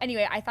know.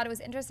 Anyway, I thought it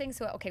was interesting.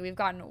 So, okay, we've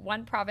gotten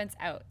one province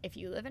out. If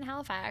you live in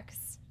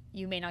Halifax,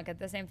 you may not get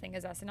the same thing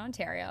as us in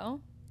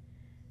Ontario.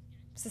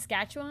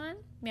 Saskatchewan,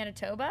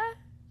 Manitoba,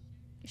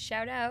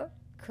 shout out.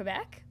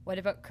 Quebec? What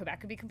about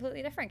Quebec? Would be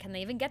completely different. Can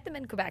they even get them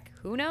in Quebec?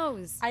 Who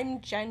knows?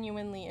 I'm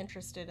genuinely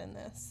interested in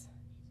this.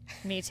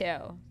 Me too.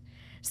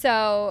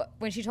 So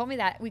when she told me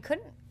that, we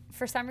couldn't,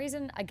 for some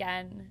reason,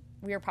 again,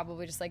 we were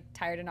probably just like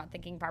tired and not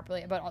thinking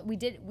properly about all.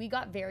 We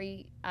got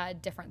very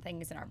different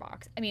things in our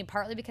box. I mean,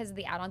 partly because of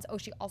the add-ons. Oh,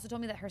 she also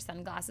told me that her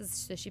sunglasses,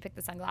 so she picked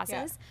the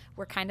sunglasses,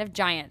 were kind of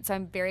giant. So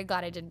I'm very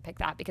glad I didn't pick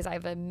that because I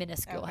have a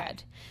minuscule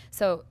head.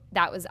 So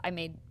that was, I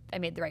made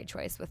the right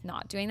choice with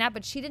not doing that.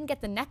 But she didn't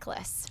get the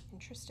necklace.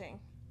 Interesting.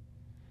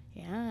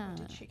 Yeah.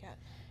 What did she get?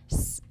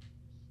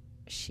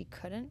 She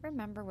couldn't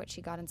remember what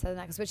she got inside the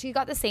necklace, but she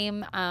got the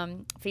same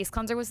face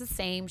cleanser was the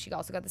same. She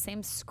also got the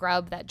same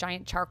scrub, that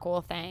giant charcoal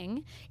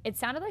thing. It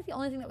sounded like the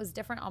only thing that was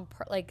different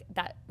like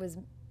that was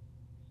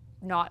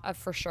not a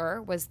for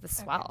sure was the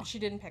swell. Okay. She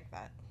didn't pick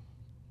that.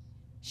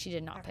 She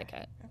did not pick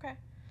it. Okay.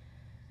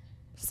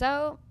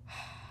 So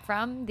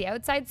from the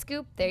outside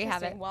scoop, there you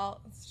have it. Well,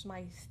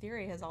 my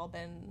theory has all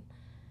been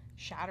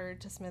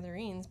shattered to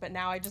smithereens, but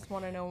now I just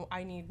want to know.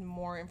 I need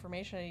more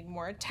information. I need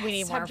more test We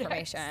need more subjects.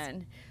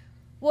 information.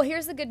 Well,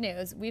 here's the good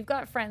news. We've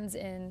got friends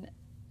in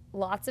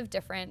lots of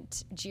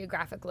different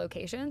geographic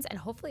locations, and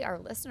hopefully our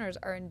listeners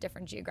are in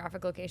different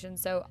geographic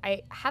locations. So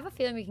I have a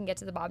feeling we can get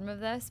to the bottom of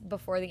this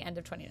before the end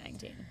of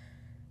 2019.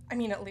 I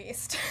mean, at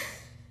least.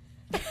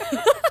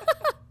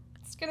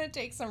 It's going to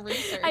take some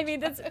research. I mean,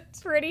 that's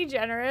pretty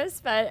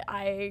generous, but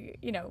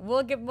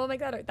we'll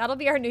make that. That'll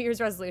be our New Year's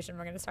resolution.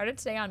 We're going to start it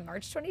today on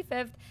March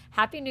 25th.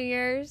 Happy New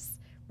Year's.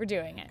 We're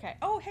doing it. Okay.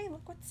 Oh, hey,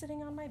 look what's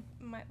sitting on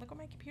look what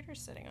my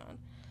computer's sitting on.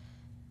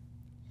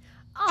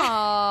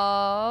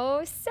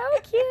 Oh, so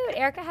cute.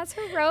 Erica has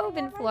her robe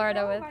in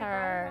Florida with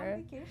her.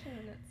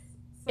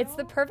 It's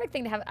the perfect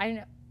thing to have. I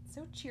know.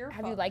 So cheerful.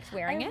 Have you liked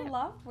wearing it? I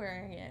love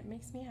wearing it. It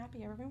makes me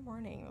happy every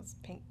morning. Those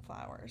pink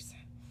flowers.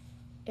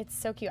 It's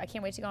so cute. I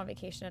can't wait to go on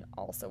vacation and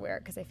also wear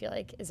it because I feel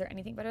like, is there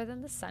anything better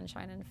than the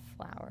sunshine and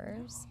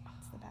flowers? Oh,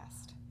 it's the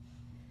best.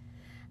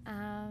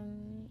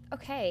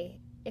 Okay.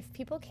 If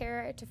people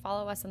care to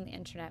follow us on the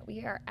internet,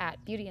 we are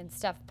at Beauty and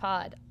Stuff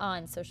Pod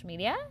on social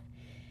media.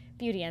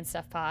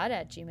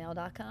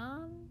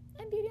 beautyandstuffpod@gmail.com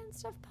and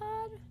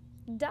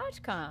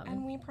beautyandstuffpod.com.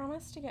 And we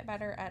promise to get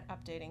better at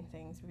updating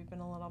things. We've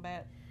been a little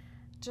bit,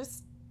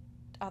 just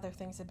other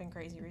things have been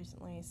crazy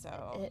recently,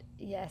 so.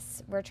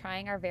 Yes, we're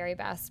trying our very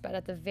best, but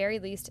at the very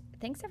least,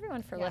 thanks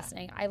everyone for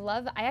listening. I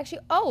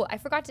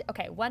forgot to,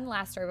 okay, one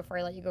last story before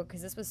I let you go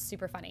because this was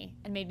super funny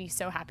and made me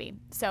so happy.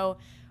 So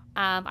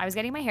I was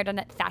getting my hair done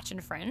at Thatch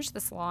and Fringe, the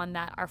salon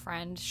that our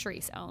friend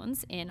Charisse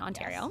owns in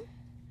Ontario. Yes.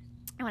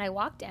 And when I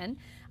walked in,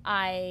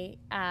 I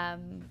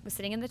was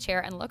sitting in the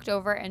chair and looked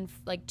over, and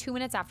like 2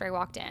 minutes after I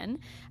walked in,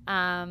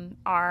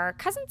 our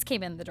cousins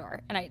came in the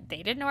door, and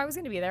they didn't know I was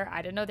going to be there.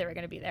 I didn't know they were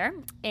going to be there.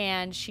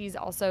 And she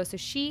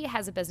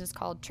has a business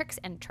called Tricks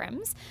and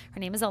Trims. Her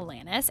name is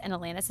Alanis, and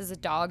Alanis is a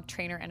dog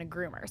trainer and a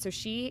groomer. So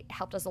she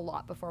helped us a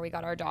lot before we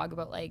got our dog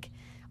about like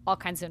all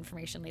kinds of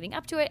information leading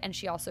up to it. And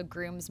she also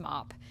grooms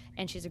Mop,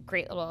 and she's a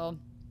great little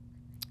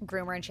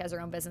groomer, and she has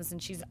her own business,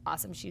 and she's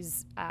awesome.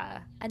 She's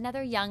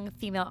another young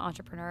female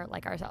entrepreneur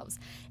like ourselves.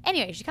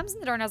 Anyway, she comes in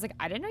the door and I was like,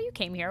 I didn't know you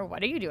came here.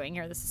 What are you doing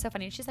here? This is so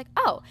funny. And she's like,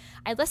 oh,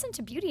 I listened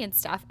to Beauty and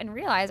Stuff and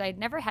realized I'd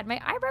never had my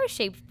eyebrows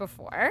shaped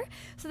before.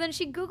 So then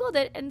she Googled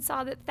it and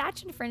saw that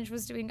Thatch and Fringe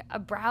was doing a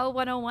Brow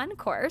 101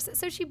 course.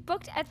 So she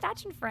booked at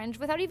Thatch and Fringe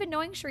without even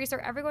knowing Charisse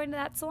or ever going to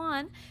that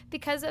salon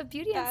because of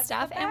Beauty and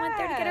Stuff, and went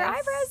there to get her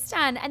eyebrows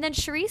done. And then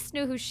Charisse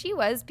knew who she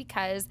was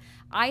because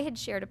I had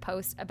shared a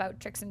post about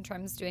Tricks and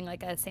Trims doing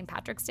like a St.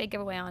 Patrick's Day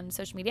giveaway on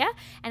social media,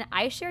 and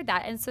I shared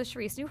that, and so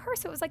Charisse knew her.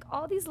 So it was like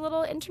all these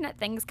little internet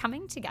things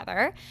coming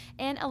together,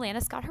 and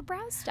Alanis got her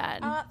brows done.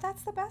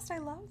 That's the best. I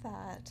love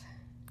that.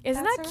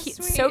 Isn't that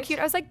cute? So cute.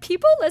 I was like,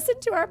 people listen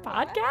to our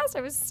podcast.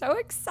 I was so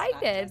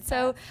excited.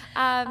 So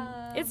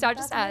it's not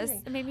just us.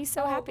 It made me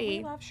so happy.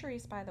 We love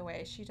Charisse, by the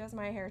way. She does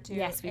my hair too.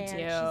 Yes, we do. She's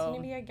going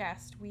to be a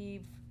guest.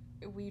 We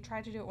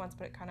tried to do it once,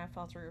 but it kind of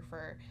fell through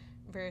for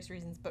various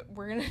reasons. But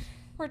we're gonna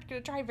try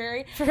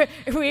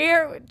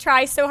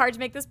try so hard to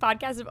make this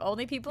podcast if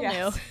only people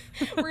knew.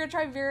 We're gonna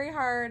try very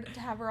hard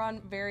to have her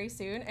on very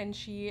soon, and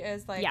she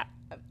is like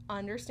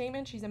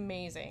understatement. She's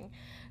amazing.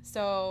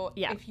 So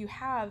if you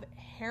have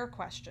hair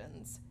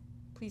questions,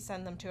 please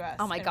send them to us.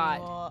 Oh my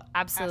God, we'll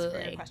absolutely.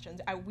 Ask her questions.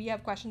 We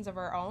have questions of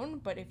our own,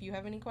 but if you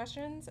have any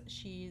questions,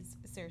 she's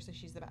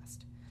the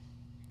best.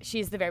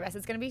 She's the very best.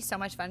 It's going to be so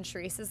much fun.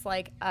 Charisse is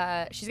like,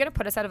 she's going to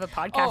put us out of a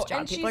podcast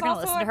job. People are going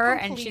to listen to her,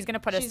 and she's going to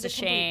put us to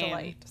shame.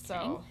 Delight,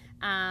 so.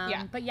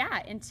 But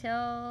yeah,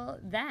 until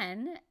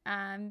then,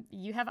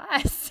 you have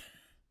us.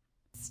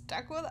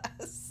 Stuck with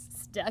us.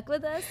 Stuck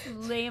with us,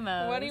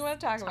 lame-os. What do you want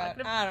to talk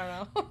about? I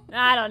don't know.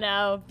 I don't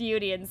know.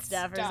 Beauty and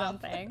stuff or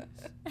something.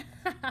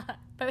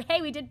 But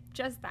hey, we did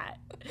just that.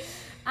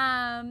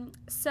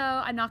 So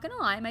I'm not going to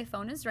lie. My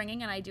phone is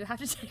ringing, and I do have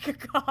to take a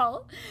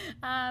call.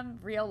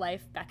 Real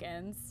life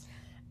beckons.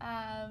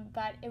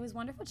 But it was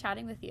wonderful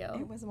chatting with you.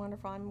 It was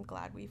wonderful. I'm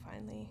glad we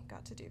finally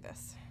got to do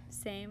this.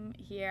 Same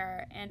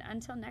here. And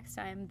until next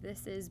time,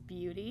 this is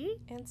Beauty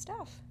and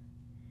Stuff.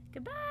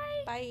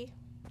 Goodbye. Bye.